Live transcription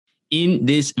In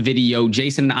this video,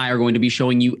 Jason and I are going to be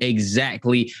showing you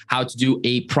exactly how to do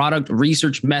a product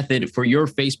research method for your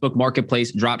Facebook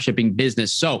Marketplace dropshipping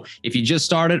business. So if you just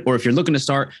started or if you're looking to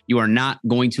start, you are not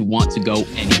going to want to go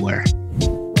anywhere.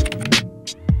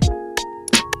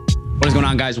 What is going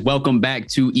on, guys? Welcome back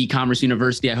to E-Commerce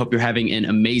University. I hope you're having an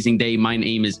amazing day. My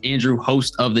name is Andrew,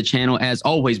 host of the channel, as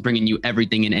always, bringing you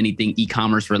everything and anything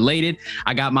e-commerce related.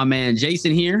 I got my man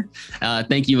Jason here.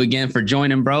 Thank you again for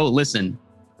joining, bro. Listen.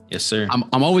 Yes, sir.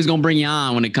 I'm always going to bring you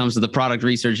on when it comes to the product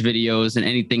research videos and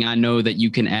anything I know that you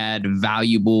can add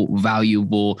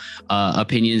valuable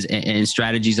opinions and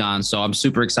strategies on. So I'm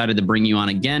super excited to bring you on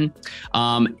again.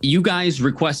 You guys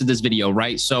requested this video,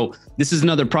 right? So this is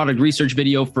another product research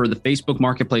video for the Facebook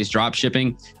Marketplace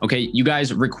dropshipping. Okay, you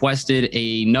guys requested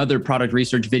another product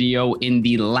research video in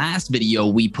the last video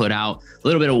we put out a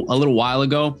little while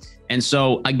ago. And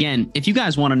so again, if you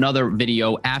guys want another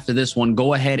video after this one,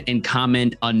 go ahead and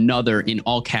comment another in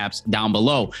all caps down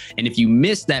below. And if you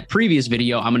missed that previous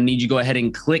video, I'm gonna need you to go ahead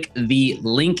and click the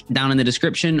link down in the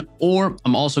description, or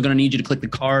I'm also gonna need you to click the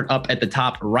card up at the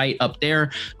top right up there.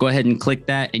 Go ahead and click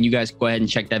that and you guys go ahead and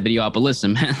check that video out. But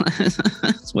listen, man,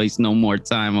 let's waste no more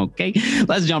time, okay?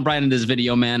 Let's jump right into this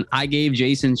video, man. I gave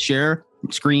Jason share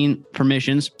screen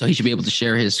permissions, so he should be able to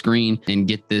share his screen and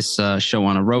get this show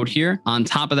on a road here. On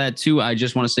top of that too, I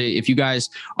just want to say, if you guys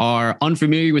are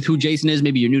unfamiliar with who Jason is,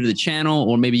 maybe you're new to the channel,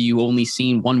 or maybe you only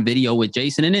seen one video with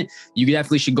Jason in it, you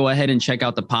definitely should go ahead and check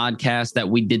out the podcast that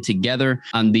we did together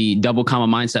on the Double Comma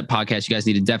Mindset podcast. You guys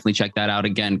need to definitely check that out.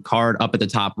 Again, card up at the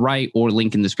top right or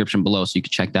link in the description below, so you can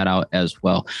check that out as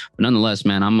well. But nonetheless,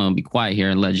 man, I'm gonna be quiet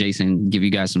here and let Jason give you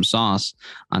guys some sauce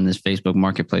on this Facebook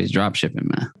Marketplace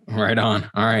dropshipping, man. Right on.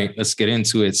 All right, let's get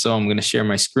into it. So I'm going to share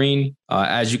my screen.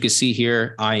 As you can see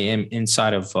here, I am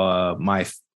inside of one of my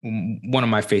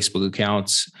Facebook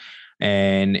accounts.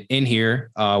 And in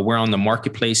here, we're on the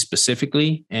marketplace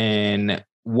specifically. And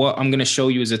what I'm going to show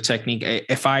you is a technique.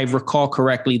 If I recall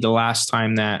correctly, the last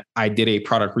time that I did a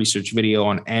product research video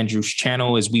on Andrew's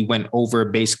channel is we went over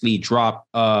basically finding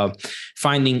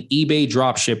eBay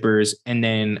drop shippers and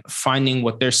then finding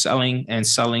what they're selling and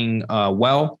selling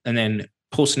well, and then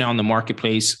posting it on the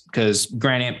marketplace. Because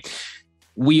granted,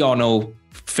 we all know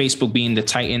Facebook being the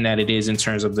titan that it is in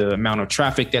terms of the amount of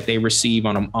traffic that they receive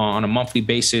on a monthly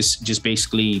basis, just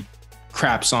basically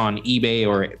craps on eBay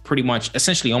or pretty much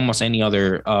essentially almost any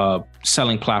other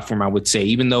selling platform, I would say,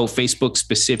 even though Facebook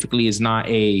specifically is not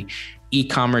a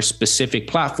e-commerce specific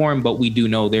platform, but we do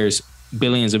know there's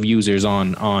billions of users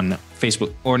on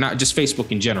Facebook, or not just Facebook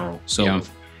in general. So yeah.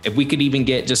 If we could even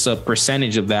get just a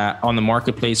percentage of that on the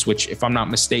marketplace, which, if I'm not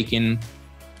mistaken,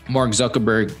 Mark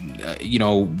Zuckerberg,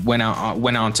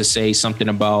 went on to say something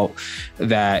about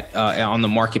that on the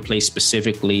marketplace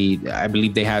specifically. I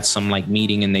believe they had some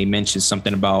meeting and they mentioned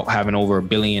something about having over 1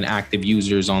 billion active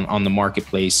users on the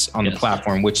marketplace on the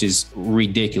platform, which is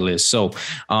ridiculous. So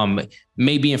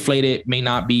may be inflated, may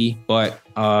not be, but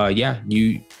yeah,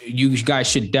 you guys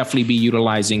should definitely be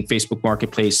utilizing Facebook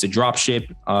Marketplace to drop ship.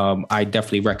 I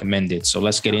definitely recommend it. So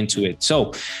let's get into it.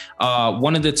 So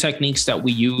one of the techniques that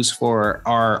we use for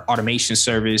our automation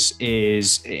service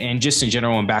is, and just in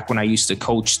general, and back when I used to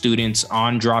coach students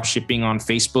on drop shipping on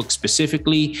Facebook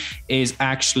specifically, is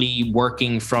actually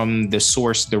working from the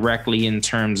source directly in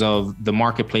terms of the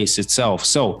marketplace itself.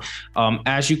 So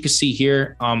as you can see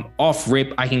here, off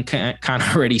rip, I can kind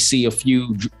of already see a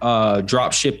few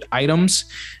drop shipped items.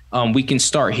 We can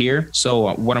start here.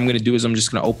 So what I'm going to do is I'm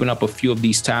just going to open up a few of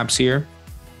these tabs here.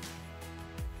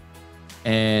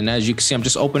 And as you can see, I'm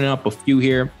just opening up a few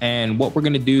here. And what we're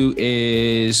going to do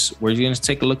is we're going to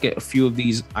take a look at a few of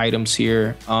these items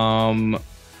here.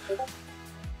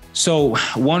 So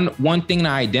one thing to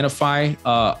identify,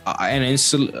 and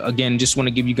again, just want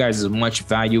to give you guys as much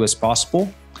value as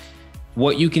possible.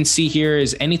 What you can see here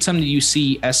is anytime that you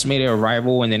see estimated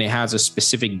arrival and then it has a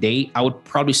specific date, I would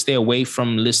probably stay away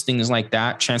from listings like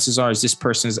that. Chances are this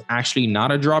person is actually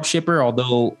not a drop shipper,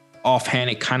 although offhand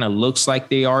it kind of looks like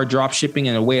they are drop shipping.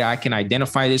 And the way I can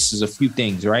identify this is a few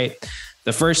things, right?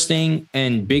 The first thing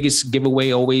and biggest giveaway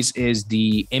always is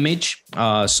the image.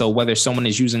 So whether someone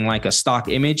is using a stock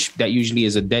image, that usually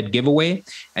is a dead giveaway.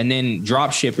 And then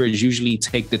drop shippers usually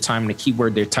take the time to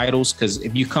keyword their titles. Because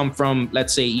if you come from,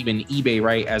 let's say, even eBay,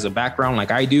 right, as a background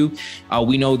like I do,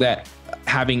 we know that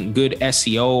having good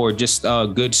SEO or just a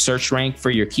good search rank for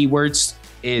your keywords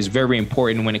is very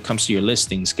important when it comes to your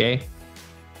listings, okay?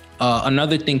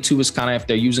 Another thing too is kind of if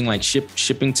they're using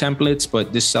shipping templates,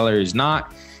 but this seller is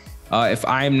not. If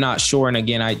I'm not sure, and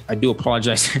again, I do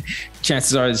apologize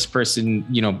chances are this person,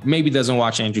 maybe doesn't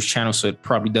watch Andrew's channel, so it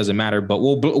probably doesn't matter. But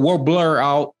we'll blur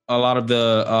out a lot of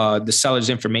the seller's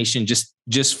information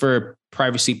just for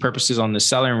privacy purposes on the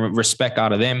seller and respect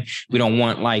out of them. We don't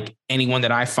want like anyone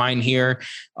that I find here.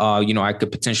 I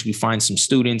could potentially find some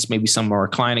students, maybe some of our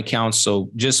client accounts. So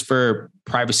just for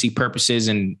privacy purposes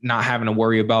and not having to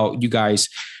worry about you guys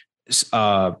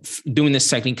doing this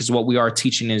technique, because what we are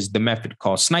teaching is the method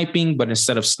called sniping, but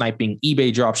instead of sniping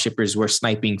eBay dropshippers, we're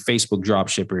sniping Facebook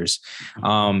dropshippers.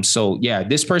 So yeah,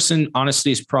 this person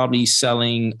honestly is probably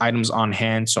selling items on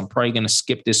hand. So I'm probably going to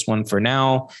skip this one for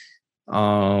now.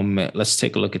 Let's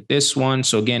take a look at this one.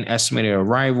 So again, estimated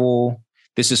arrival.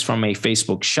 This is from a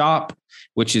Facebook shop,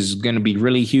 which is going to be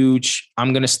really huge.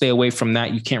 I'm going to stay away from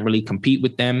that. You can't really compete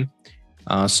with them.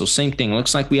 So same thing.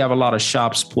 Looks like we have a lot of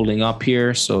shops pulling up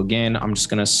here. So again, I'm just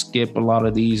going to skip a lot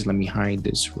of these. Let me hide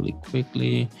this really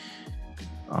quickly.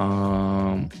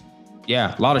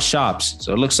 Yeah, a lot of shops.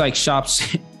 So it looks like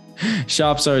shops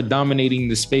are dominating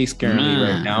the space currently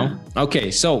right now.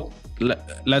 Okay, so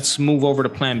let's move over to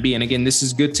plan B. And again, this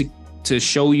is good to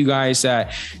show you guys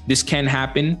that this can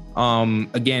happen.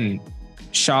 Again,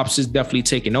 shops is definitely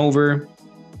taking over.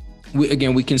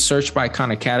 We can search by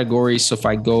kind of categories. So if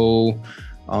I go,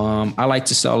 I like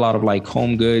to sell a lot of like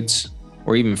home goods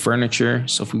or even furniture.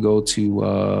 So if we go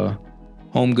to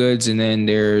home goods, and then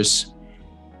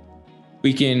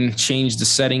we can change the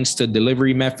settings to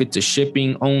delivery method to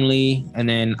shipping only, and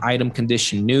then item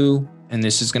condition new. And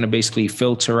this is going to basically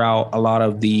filter out a lot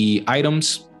of the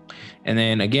items. And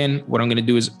then again, what I'm going to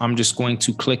do is I'm just going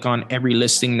to click on every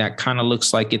listing that kind of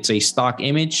looks like it's a stock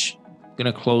image.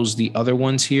 Gonna close the other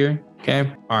ones here.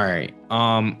 Okay. All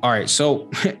right. So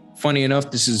funny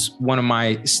enough, this is one of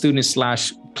my students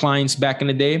 / clients back in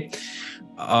the day.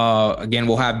 Again,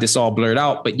 we'll have this all blurred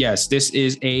out, but yes, this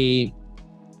is a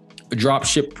drop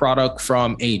ship product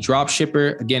from a drop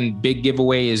shipper. Again, big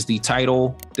giveaway is the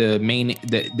title.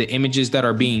 The images that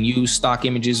are being used, stock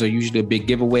images, are usually a big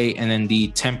giveaway. And then the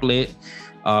template.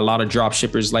 A lot of drop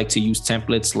shippers like to use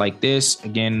templates like this.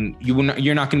 Again,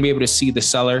 you're not going to be able to see the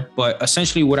seller, but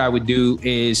essentially what I would do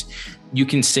is you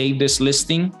can save this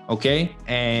listing, okay,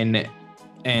 and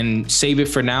save it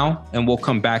for now, and we'll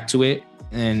come back to it.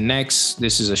 And next,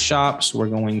 this is a shop, so we're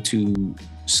going to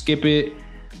skip it.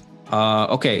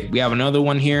 Okay, we have another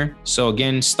one here. So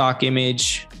again, stock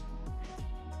image.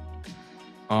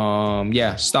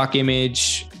 Stock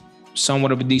image.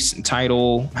 Somewhat of a decent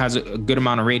title, has a good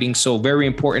amount of ratings. So very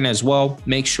important as well.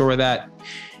 Make sure that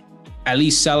at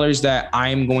least sellers that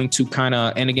I'm going to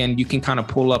and again, you can kind of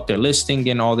pull up their listing,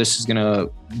 and all this is going to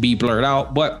be blurred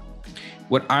out. But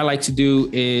what I like to do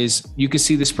is you can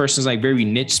see this person's like very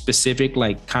niche specific,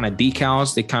 like kind of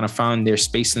decals. They kind of found their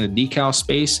space in the decal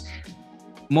space.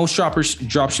 Most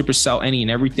drop shippers sell any and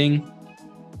everything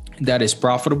that is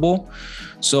profitable.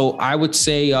 So I would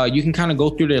say you can kind of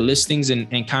go through their listings and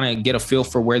kind of get a feel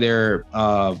for where they're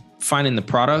finding the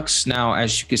products. Now,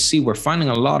 as you can see, we're finding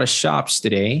a lot of shops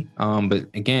today. But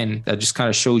again, that just kind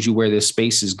of shows you where this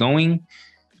space is going.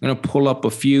 I'm going to pull up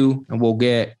a few, and we'll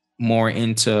get more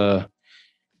into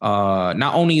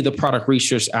not only the product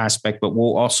research aspect, but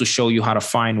we'll also show you how to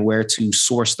find where to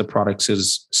source the products,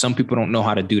 because some people don't know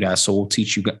how to do that. So we'll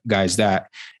teach you guys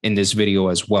that in this video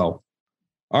as well.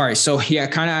 All right. So yeah,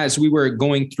 kind of as we were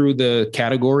going through the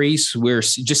categories, we're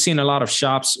just seeing a lot of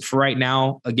shops for right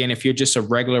now. Again, if you're just a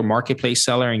regular marketplace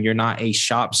seller and you're not a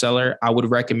shop seller, I would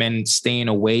recommend staying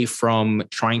away from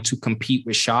trying to compete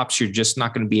with shops. You're just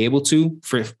not going to be able to,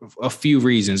 for a few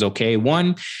reasons. Okay.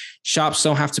 One, shops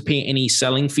don't have to pay any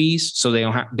selling fees. So they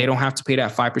don't have to pay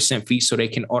that 5% fee. So they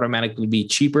can automatically be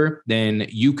cheaper than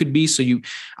you could be. So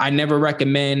I never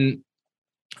recommend,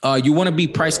 you want to be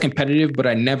price competitive, but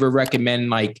I never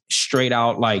recommend like straight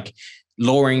out like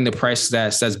lowering the price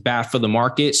that's bad for the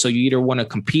market. So you either want to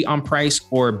compete on price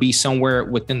or be somewhere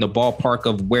within the ballpark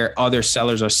of where other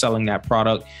sellers are selling that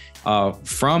product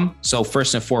from. So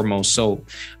first and foremost. So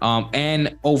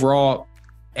and overall,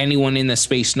 anyone in the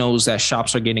space knows that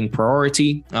shops are getting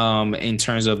priority in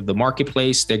terms of the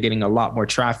marketplace. They're getting a lot more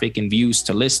traffic and views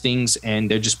to listings, and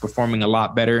they're just performing a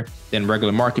lot better than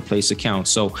regular marketplace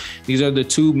accounts. So these are the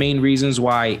two main reasons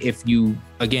why, if you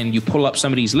pull up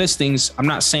some of these listings, I'm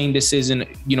not saying this isn't,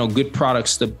 good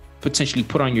products to potentially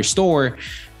put on your store.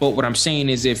 But what I'm saying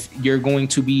is, if you're going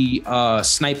to be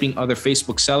sniping other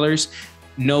Facebook sellers,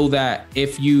 know that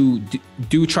if you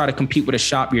do try to compete with a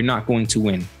shop, you're not going to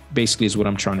win. Basically is what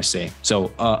I'm trying to say.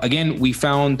 So again, we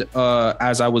found,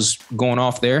 as I was going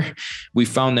off there, we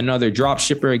found another drop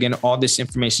shipper. Again, all this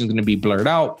information is going to be blurred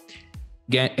out.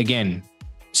 Again,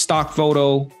 stock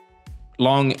photo,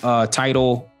 long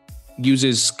title,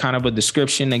 uses kind of a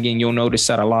description. Again, you'll notice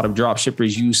that a lot of drop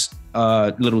shippers use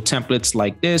little templates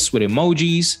like this with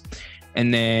emojis.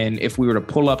 And then if we were to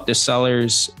pull up the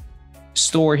seller's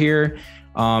store here,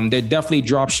 they're definitely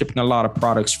drop shipping a lot of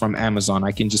products from Amazon.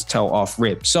 I can just tell off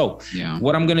rip. So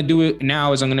what I'm going to do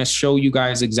now is I'm going to show you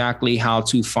guys exactly how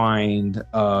to find,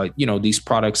 these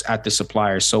products at the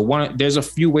supplier. So there's a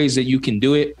few ways that you can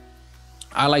do it.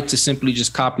 I like to simply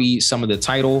just copy some of the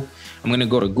title. I'm going to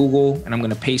go to Google and I'm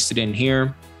going to paste it in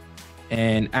here.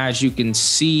 And as you can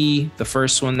see, the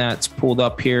first one that's pulled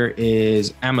up here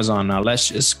is Amazon. Now let's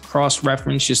just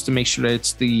cross-reference just to make sure that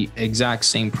it's the exact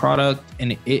same product,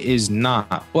 and it is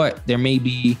not, but there may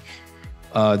be,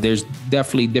 there's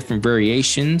definitely different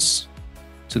variations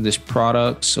to this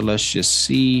product. So let's just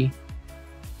see.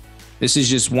 This is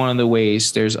just one of the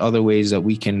ways. There's other ways that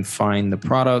we can find the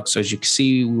product. So as you can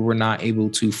see, we were not able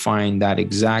to find that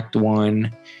exact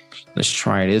one. Let's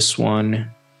try this one.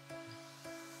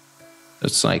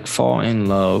 It's like fall in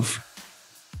love.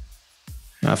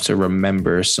 I have to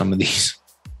remember some of these.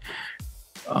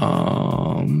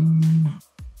 Now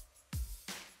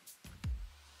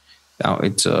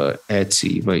it's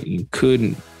Etsy, but you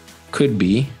could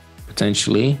be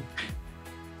potentially.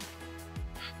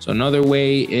 So another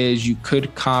way is you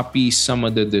could copy some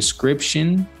of the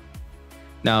description.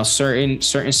 Now, certain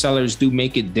sellers do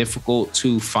make it difficult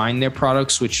to find their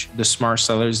products, which the smart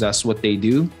sellers, that's what they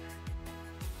do.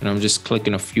 And I'm just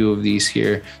clicking a few of these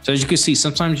here. So as you can see,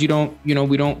 sometimes we don't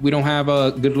have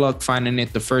a good luck finding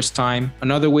it the first time.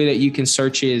 Another way that you can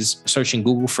search is searching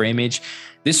Google for image.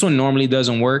 This one normally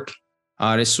doesn't work.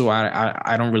 This is why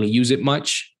I don't really use it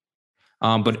much.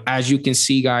 But as you can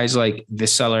see, guys, like the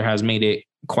seller has made it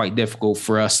quite difficult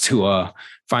for us to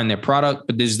find their product.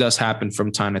 But this does happen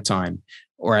from time to time,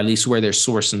 or at least where they're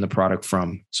sourcing the product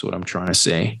from. That's what I'm trying to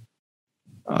say.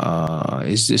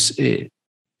 Is this it?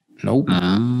 Nope.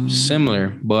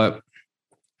 Similar, but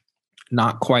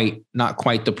not quite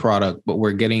the product, but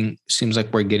seems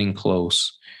like we're getting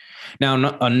close.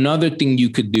 Now, another thing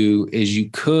you could do is you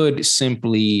could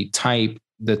simply type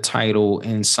the title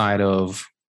inside of,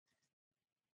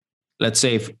 let's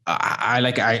say if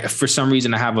I for some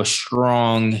reason I have a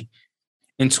strong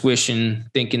intuition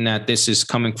thinking that this is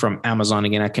coming from Amazon.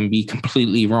 Again, I can be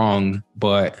completely wrong,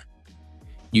 but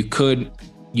you could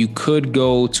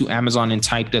go to Amazon and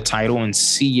type the title and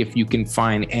see if you can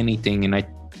find anything. And I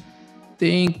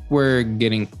think we're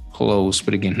getting close,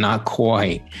 but again, not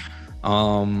quite.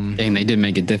 Dang, they did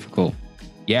make it difficult.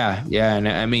 Yeah. And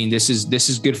I mean, this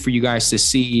is good for you guys to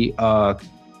see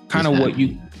kind of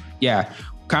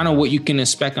what you can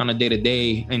expect on a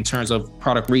day-to-day in terms of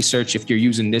product research if you're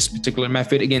using this particular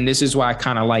method. Again, this is why I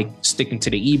kind of like sticking to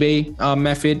the eBay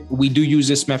method. We do use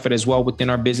this method as well within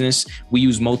our business. We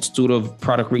use multitude of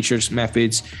product research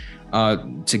methods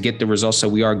to get the results that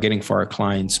we are getting for our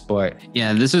clients. But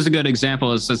yeah, this is a good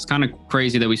example. It's kind of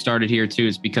crazy that we started here too.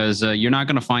 It's because you're not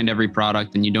going to find every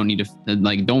product, and you don't need to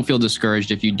don't feel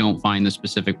discouraged if you don't find the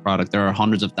specific product. There are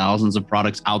hundreds of thousands of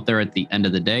products out there at the end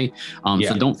of the day.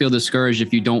 So don't feel discouraged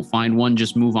if you don't find one.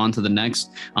 Just move on to the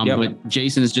next. But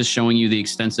Jason is just showing you the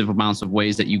extensive amounts of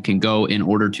ways that you can go in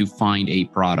order to find a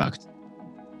product.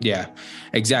 Yeah,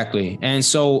 exactly. And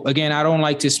so again, I don't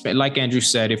like to spend, like Andrew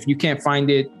said, if you can't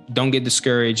find it, don't get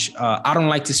discouraged. I don't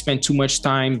like to spend too much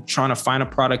time trying to find a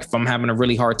product. If I'm having a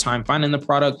really hard time finding the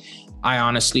product, I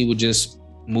honestly would just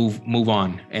move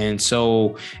on. And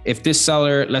so if this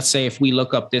seller, let's say if we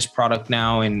look up this product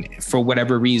now and for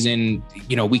whatever reason,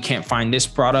 we can't find this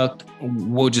product,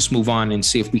 we'll just move on and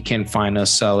see if we can find a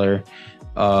seller,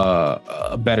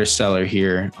 a better seller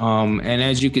here. And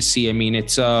as you can see, I mean,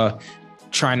 it's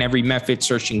trying every method,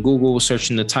 searching Google,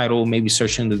 searching the title, maybe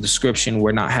searching the description.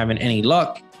 We're not having any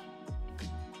luck.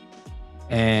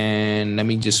 And let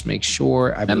me just make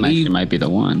sure. I believe might be the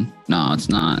one. No, it's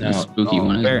not. No, the spooky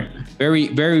one. Very, very,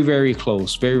 very, very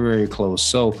close. Very, very close.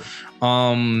 So,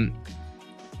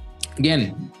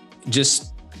 again,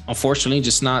 just unfortunately,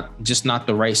 just not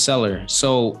the right seller.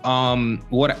 So,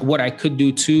 what I could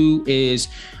do too is,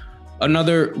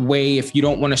 another way, if you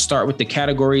don't want to start with the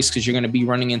categories because you're going to be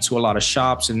running into a lot of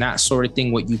shops and that sort of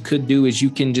thing, what you could do is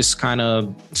you can just kind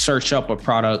of search up a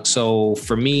product. So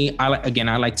for me, I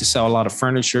like to sell a lot of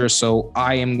furniture. So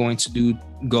I am going to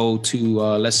go to,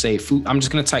 let's say food. I'm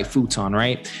just going to type futon,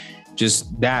 right?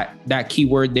 Just that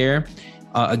keyword there.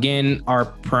 Again, our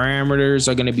parameters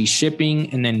are going to be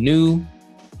shipping and then new.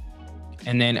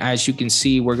 And then as you can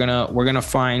see, we're going to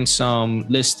find some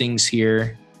listings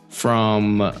here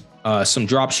from some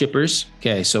drop shippers.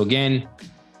 Okay, so again,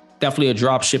 definitely a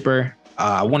drop shipper.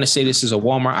 I want to say this is a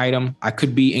Walmart item. I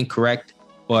could be incorrect,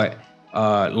 but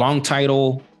long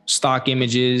title, stock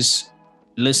images,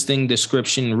 listing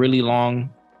description really long.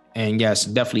 And yes,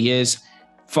 it definitely is.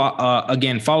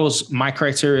 Again, follows my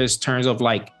criteria in terms of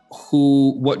like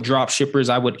what drop shippers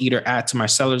I would either add to my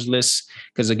sellers list.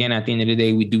 Because again, at the end of the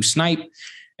day, we do snipe.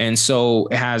 And so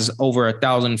it has over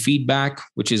 1,000 feedback,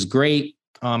 which is great.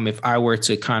 If I were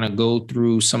to kind of go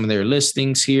through some of their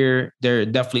listings here, they're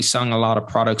definitely selling a lot of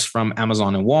products from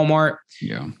Amazon and Walmart.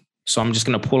 Yeah. So I'm just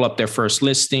going to pull up their first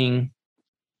listing.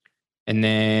 And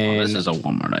then this is a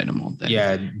Walmart item all day.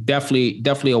 Yeah, definitely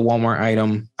a Walmart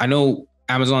item. I know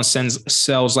Amazon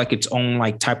sells like its own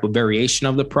like type of variation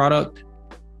of the product,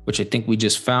 which I think we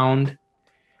just found.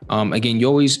 Again, you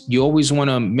always want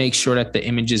to make sure that the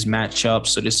images match up.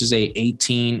 So this is a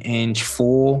 18-inch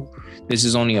full. This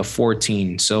is only a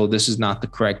 14. So this is not the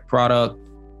correct product.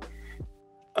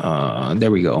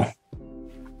 There we go.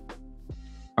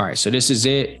 All right, so this is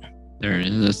it. There it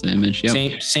is. That's the image.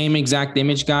 Yep. Same exact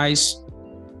image, guys.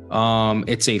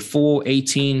 It's a full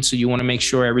 18. So you want to make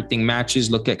sure everything matches.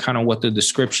 Look at kind of what the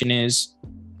description is.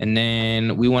 And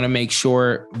then we want to make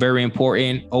sure, very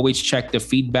important, always check the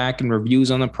feedback and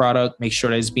reviews on the product. Make sure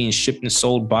that it's being shipped and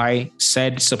sold by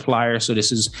said supplier. So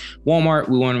this is Walmart.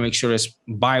 We want to make sure it's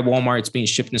by Walmart. It's being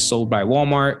shipped and sold by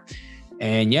Walmart.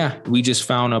 And yeah, we just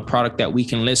found a product that we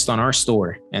can list on our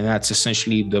store. And that's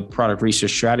essentially the product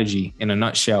research strategy in a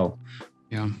nutshell.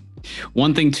 Yeah.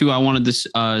 One thing too, I wanted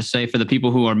to say for the people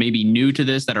who are maybe new to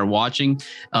this that are watching,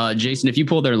 Jason, if you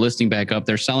pull their listing back up,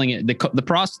 they're selling it. The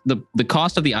cost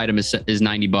of the item is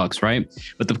 $90, right?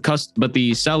 But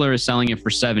the seller is selling it for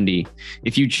 70.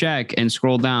 If you check and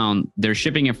scroll down, they're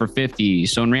shipping it for 50.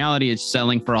 So in reality, it's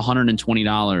selling for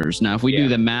 $120. Now, if we do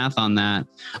the math on that,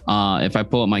 if I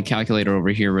pull up my calculator over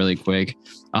here really quick,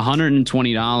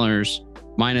 $120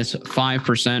 minus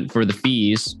 5% for the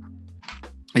fees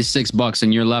is $6,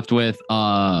 and you're left with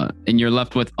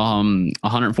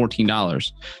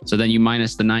 $114. So then you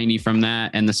minus the 90 from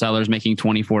that, and the seller's making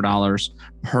 $24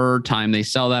 per time they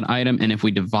sell that item. And if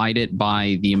we divide it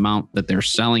by the amount that they're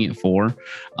selling it for,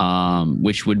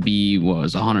 which would be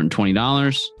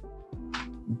 $120,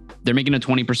 they're making a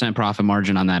 20% profit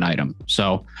margin on that item.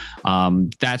 So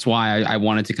that's why I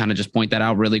wanted to kind of just point that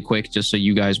out really quick, just so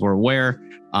you guys were aware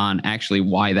on actually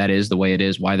why that is the way it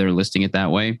is, why they're listing it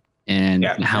that way. And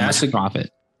how much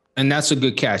profit. And that's a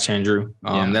good catch, Andrew.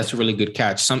 That's a really good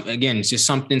catch. It's just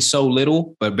something so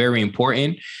little, but very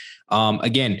important.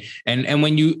 Again, and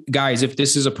when you guys, if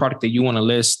this is a product that you want to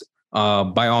list,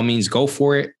 by all means, go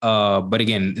for it. But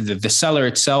again, the seller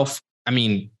itself, I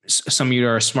mean, some of you that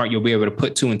are smart, you'll be able to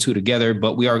put 2 and 2 together,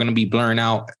 but we are going to be blurring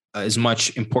out as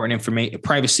much important information,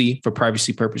 privacy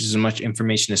purposes, as much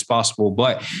information as possible.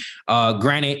 But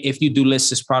granted, if you do list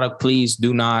this product, please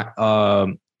do not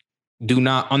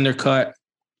undercut,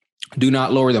 do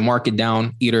not lower the market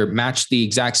down. Either match the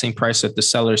exact same price that the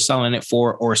seller is selling it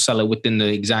for, or sell it within the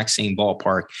exact same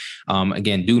ballpark.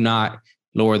 Again, do not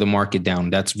lower the market down.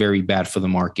 That's very bad for the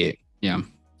market. Yeah,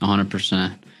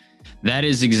 100%. That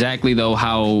is exactly though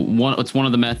it's one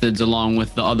of the methods, along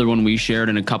with the other one we shared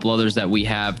and a couple others that we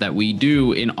have that we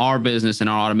do in our business, in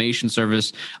our automation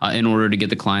service, in order to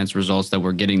get the clients results that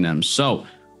we're getting them. So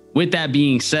with that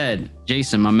being said,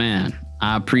 Jason, my man,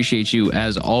 I appreciate you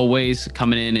as always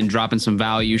coming in and dropping some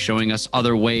value, showing us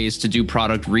other ways to do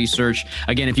product research.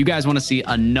 Again, if you guys want to see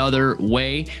another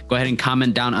way, go ahead and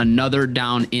comment down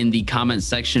in the comment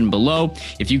section below.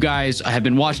 If you guys have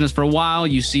been watching us for a while,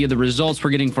 you see the results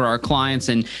we're getting for our clients,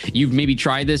 and you've maybe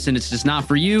tried this and it's just not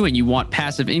for you and you want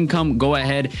passive income, go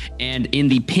ahead and in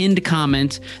the pinned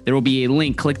comment, there will be a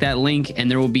link. Click that link and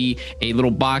there will be a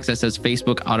little box that says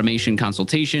Facebook Automation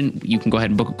Consultation. You can go ahead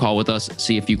and book a call with us,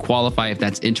 see if you qualify, if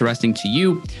that's interesting to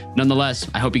you. Nonetheless,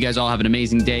 I hope you guys all have an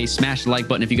amazing day. Smash the like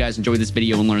button if you guys enjoyed this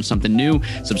video and learned something new.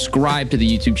 Subscribe to the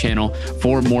YouTube channel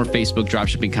for more Facebook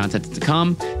dropshipping content to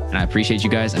come. And I appreciate you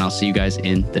guys, and I'll see you guys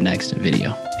in the next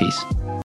video. Peace.